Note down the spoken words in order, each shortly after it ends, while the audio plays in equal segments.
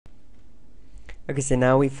Okay, so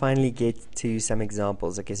now we finally get to some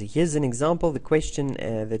examples. Okay, so here's an example. The question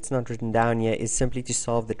that's not written down here is simply to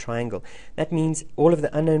solve the triangle. That means all of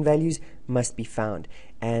the unknown values must be found.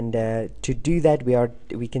 And to do that,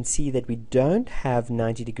 we can see that we don't have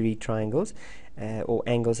 90-degree triangles, or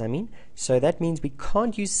angles, I mean. So that means we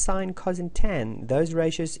can't use sine, cos, and tan. Those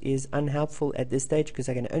ratios is unhelpful at this stage because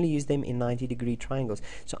I can only use them in 90-degree triangles.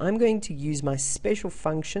 So I'm going to use my special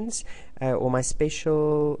functions or my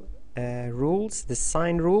special rules, the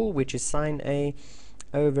sine rule, which is sine A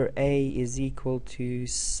over A is equal to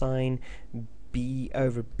sine B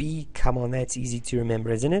over B. Come on, that's easy to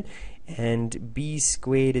remember, isn't it? And B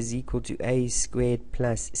squared is equal to A squared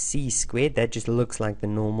plus C squared. That just looks like the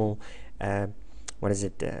normal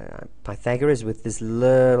Pythagoras, with this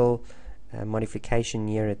little modification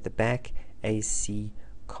here at the back, AC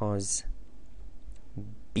cos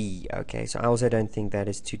B. Okay, so I also don't think that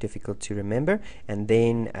is too difficult to remember. And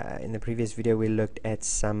then in the previous video we looked at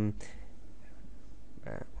some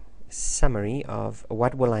summary of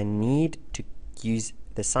what will I need to use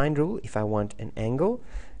the sine rule if I want an angle.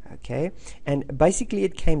 Okay, and basically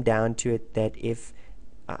it came down to it that if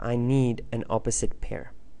I need an opposite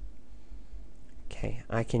pair, okay,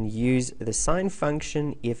 I can use the sine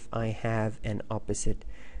function if I have an opposite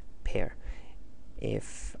pair.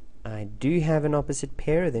 If I do have an opposite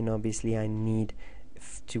pair, then obviously I need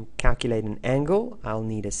to calculate an angle. I'll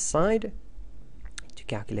need a side. To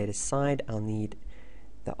calculate a side, I'll need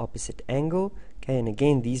the opposite angle. Okay, and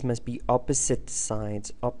again, these must be opposite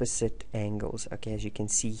sides, opposite angles. Okay, as you can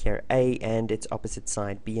see here, A and its opposite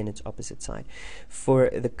side, B and its opposite side. For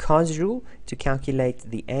the cos rule, to calculate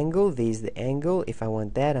the angle, there's the angle. If I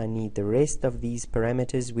want that, I need the rest of these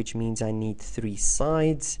parameters, which means I need 3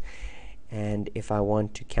 sides. And if I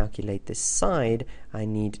want to calculate the side, I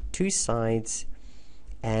need 2 sides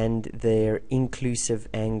and their inclusive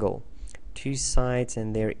angle. 2 sides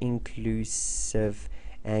and their inclusive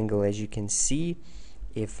angle. As you can see,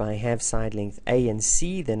 if I have side length A and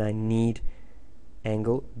C, then I need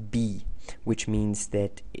angle B, which means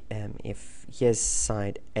that if here's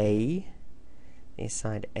side A, there's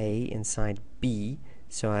side A and side B,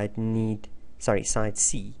 so I'd need, side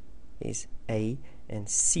C is A and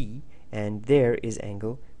C, and there is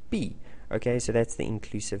angle B. Okay, so that's the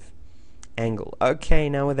inclusive angle. Okay,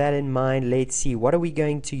 now with that in mind, let's see what are we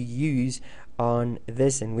going to use on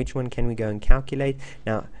this and which one can we go and calculate.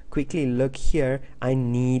 Now quickly look here, I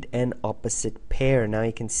need an opposite pair. Now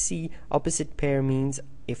you can see opposite pair means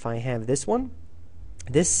if I have this one,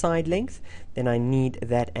 this side length, then I need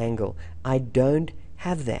that angle. I don't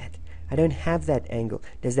have that. I don't have that angle.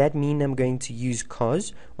 Does that mean I'm going to use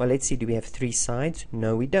cos? Well, let's see. Do we have 3 sides?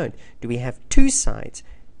 No, we don't. Do we have 2 sides?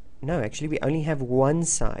 No, actually, we only have 1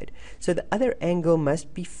 side. So the other angle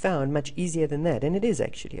must be found much easier than that. And it is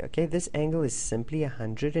actually, okay? This angle is simply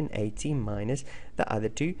 180 minus the other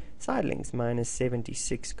 2 side lengths, minus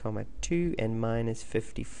 76,2 and minus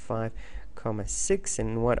 55,6.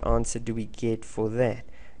 And what answer do we get for that?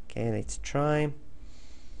 Okay, let's try.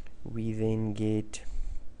 We then get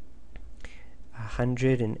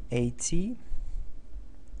 180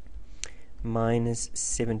 minus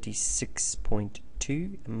 76.2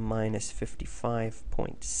 minus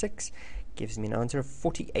 55.6 gives me an answer of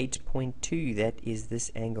 48.2. That is this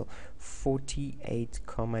angle,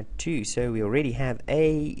 48,2. So we already have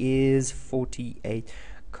A is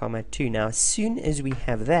 48,2. Now as soon as we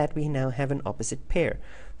have that, we now have an opposite pair,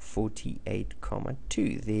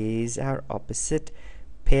 48,2. There's our opposite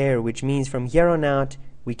pair, which means from here on out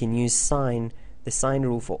we can use the sine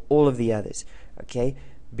rule for all of the others, okay,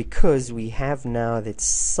 because we have now that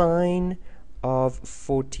sine of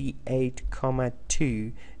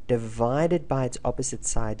 48,2 divided by its opposite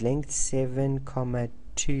side length,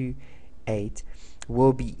 7,28,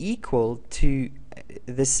 will be equal to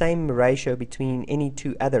the same ratio between any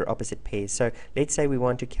 2 other opposite pairs. So let's say we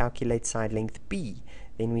want to calculate side length B,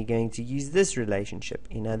 then we're going to use this relationship.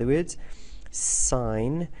 In other words,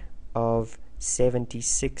 sine of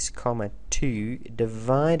 76,2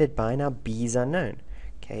 divided by, now B is unknown,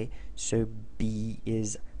 okay, so B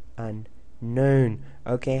is unknown.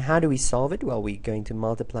 Okay, how do we solve it? Well, we're going to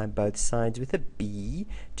multiply both sides with a B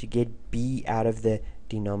to get B out of the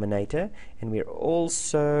denominator, and we're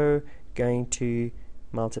also going to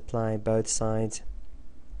multiply both sides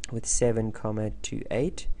with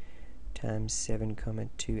 7,28 times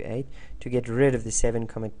 7,28 to get rid of the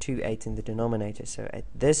 7,28 in the denominator. So at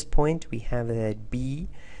this point we have that B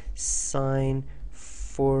sine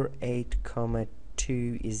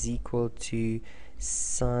 48,2 is equal to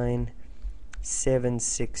sine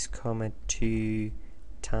 76,2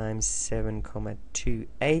 times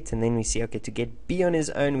 7,28, and then we see, okay, to get b on his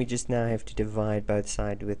own, we just now have to divide both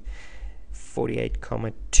sides with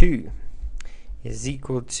 48,2 is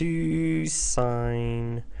equal to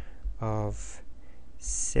sine of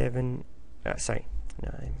 7, sorry,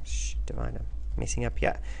 no, divide, I'm messing up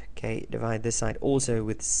here. Okay, divide this side also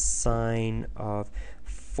with sine of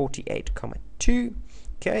 48,2.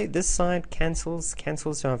 Okay, this side cancels,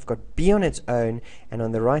 so I've got b on its own, and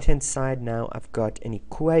on the right hand side now I've got an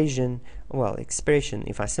equation, well, expression.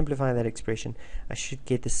 If I simplify that expression, I should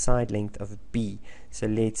get the side length of b. So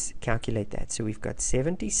let's calculate that. So we've got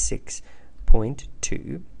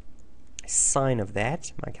 76.2 sine of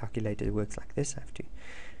that. My calculator works like this. I have to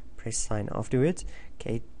press sine afterwards.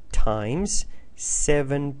 Okay, times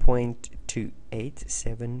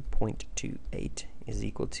 7.28 is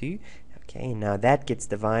equal to, okay, now that gets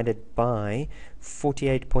divided by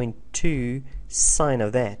 48.2 sine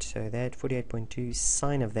of that. So that 48.2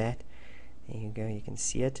 sine of that, there you go, you can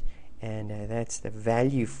see it, and that's the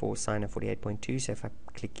value for sine of 48.2. So if I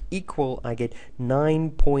click equal, I get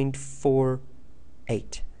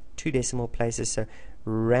 9.48, 2 decimal places, so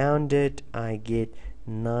rounded I get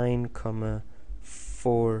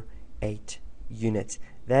 9,48 units.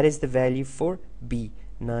 That is the value for b,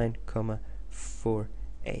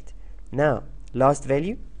 9,48. Now, last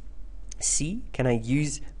value, c. Can I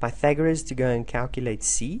use Pythagoras to go and calculate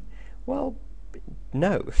c? Well,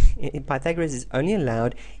 no. Pythagoras is only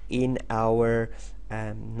allowed in our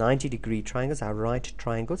 90-degree triangles, our right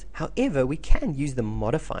triangles. However, we can use the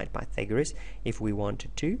modified Pythagoras if we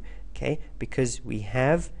wanted to, okay, because we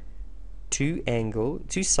have two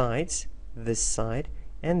sides, this side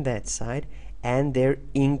and that side, and their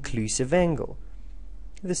inclusive angle,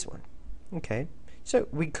 this one. Okay, so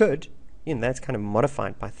we could, that's kind of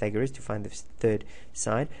modified Pythagoras to find the third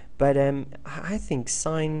side, but I think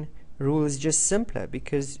sine rule is just simpler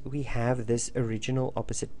because we have this original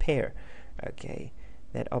opposite pair. Okay,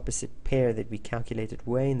 that opposite pair that we calculated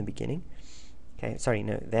way in the beginning. Okay, sorry,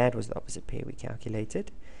 no, that was the opposite pair we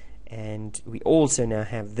calculated, and we also now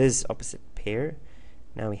have this opposite pair.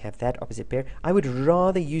 Now we have that opposite pair. I would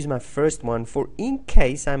rather use my first one for in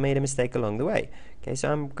case I made a mistake along the way. Okay,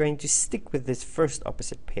 so I'm going to stick with this first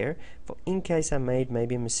opposite pair for in case I made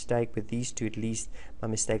maybe a mistake with these two. At least my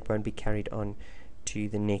mistake won't be carried on to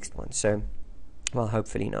the next one. So, well,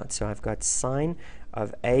 hopefully not. So I've got sine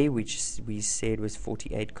of a, which we said was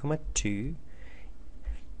 48,2,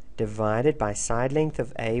 divided by side length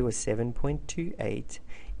of a was 7.28,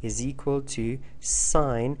 is equal to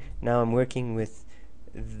sine. Now I'm working with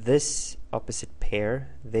this opposite pair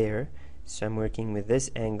there, so I'm working with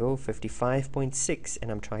this angle 55.6,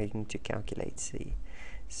 and I'm trying to calculate c.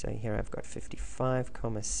 So here I've got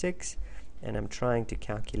 55,6, and I'm trying to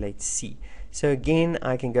calculate c. So again,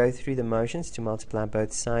 I can go through the motions to multiply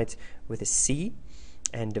both sides with a c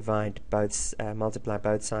and multiply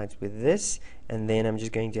both sides with this, and then I'm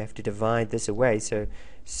just going to have to divide this away. So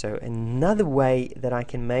another way that I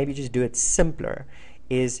can maybe just do it simpler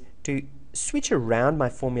is to switch around my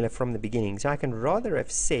formula from the beginning. So I can rather have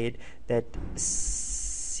said that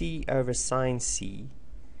c over sine c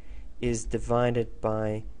is divided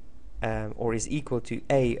by or is equal to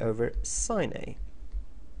a over sine a.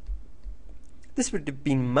 This would have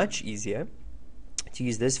been much easier to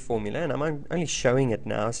use this formula, and I'm only showing it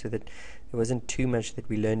now so that there wasn't too much that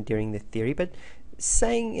we learned during the theory, but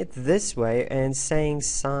saying it this way and saying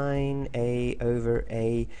sine a over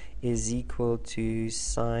a is equal to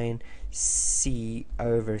sine c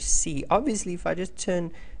over c. Obviously, if I just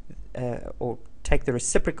turn or take the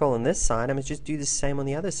reciprocal on this side, I must just do the same on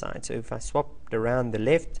the other side. So if I swapped around the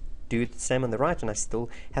left, do the same on the right, and I still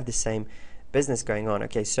have the same business going on.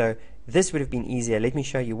 Okay, so this would have been easier. Let me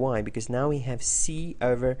show you why. Because now we have c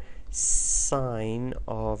over sine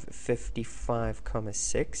of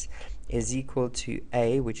 55,6 is equal to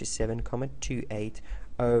a, which is 7,28,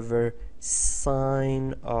 over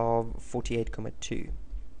sine of 48,2.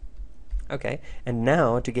 Okay, and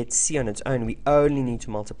now to get c on its own, we only need to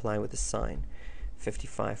multiply with the sine,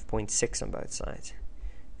 55.6 on both sides.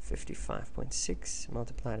 55.6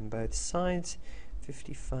 multiplied on both sides,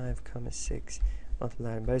 55,6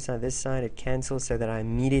 multiplied on both sides. This side it cancels, so that I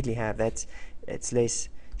immediately have, it's less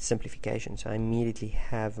simplification, so I immediately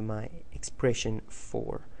have my expression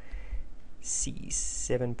for c,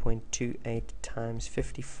 7.28 times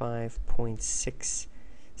 55.6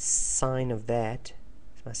 sine of that,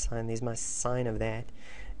 there's my sine of that,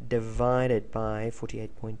 divided by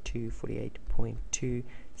 48.2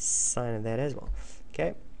 sine of that as well.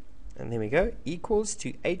 Okay, and there we go, equals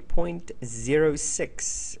to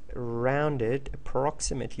 8.06, rounded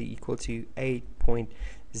approximately equal to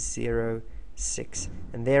 8.06 6.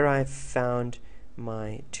 And there I've found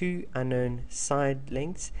my 2 unknown side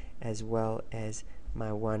lengths as well as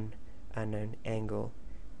my 1 unknown angle.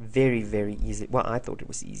 Very, very easy. Well, I thought it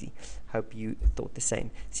was easy. Hope you thought the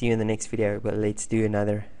same. See you in the next video. But let's do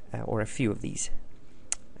another or a few of these.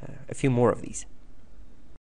 A few more of these.